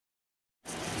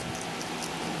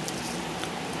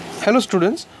Hello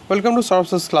students, welcome to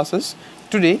Saurabh's classes.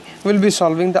 Today we will be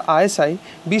solving the ISI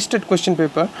Bstat question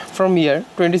paper from year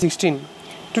 2016.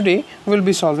 Today we will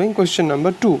be solving question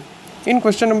number 2. In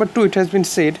question number 2 it has been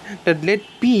said that let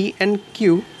P and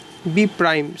Q be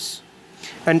primes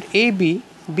and AB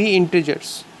be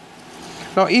integers.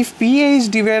 Now if PA is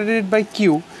divided by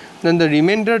Q, then the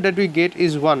remainder that we get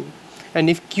is 1,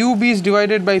 and if QB is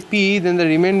divided by P, then the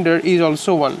remainder is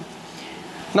also 1.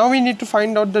 Now we need to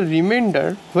find out the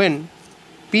remainder when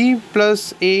P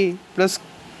plus A plus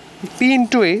P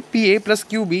into A, PA plus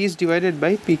QB is divided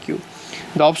by PQ.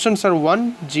 The options are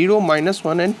 1, 0, minus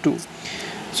 1 and 2.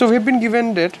 So we have been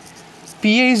given that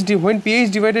when PA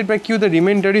is divided by Q, the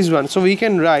remainder is 1. So we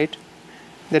can write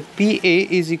that PA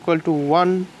is equal to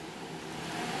 1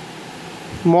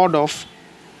 mod of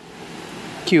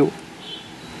Q.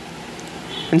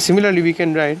 And similarly we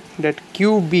can write that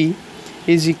QB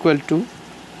is equal to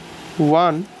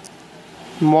 1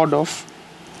 mod of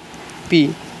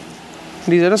P.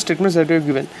 These are the statements that we have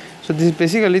given. So this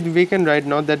basically we can write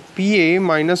now that PA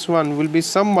minus 1 will be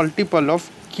some multiple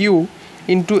of Q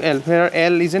into L, where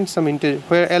L isn't some integer,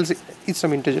 where L is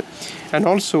some integer. And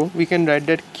also we can write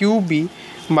that QB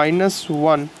minus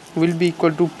 1 will be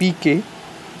equal to PK,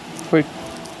 where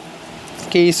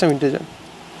K is some integer.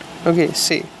 Okay,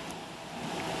 say.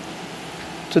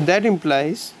 So that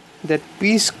implies that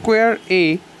P square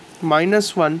A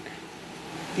minus 1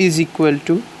 is equal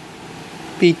to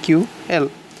PQL.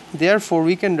 Therefore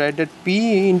we can write that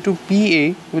P into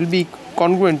PA will be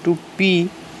congruent to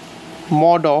P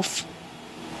mod of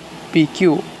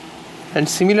PQ, and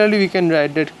similarly we can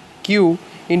write that Q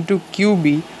into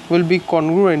QB will be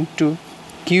congruent to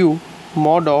Q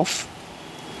mod of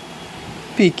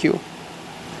PQ.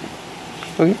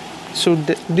 Okay, so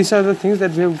these are the things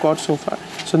that we have got so far.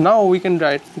 So now we can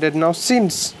write that now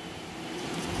since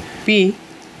P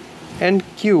and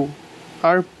Q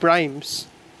are primes,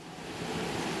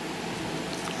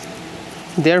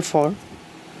 therefore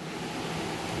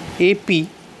AP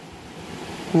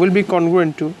will be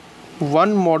congruent to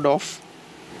 1 mod of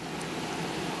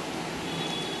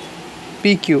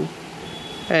PQ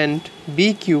and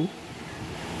BQ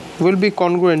will be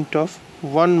congruent of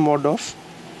 1 mod of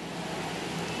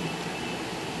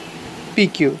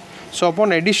PQ. So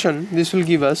upon addition, this will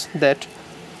give us that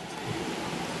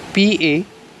PA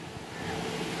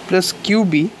plus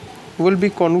QB will be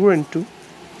congruent to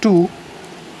 2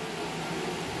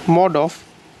 mod of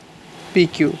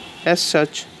PQ. As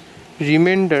such,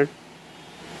 remainder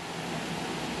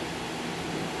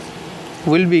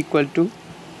will be equal to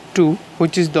 2,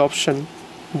 which is the option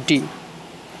D.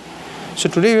 So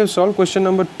today we have solved question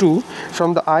number 2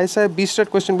 from the ISI Bstat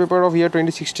question paper of year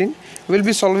 2016. We will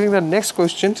be solving the next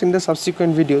questions in the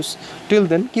subsequent videos. Till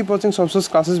then, keep watching Saurabh's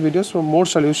classes videos for more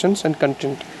solutions and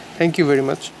content. Thank you very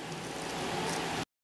much.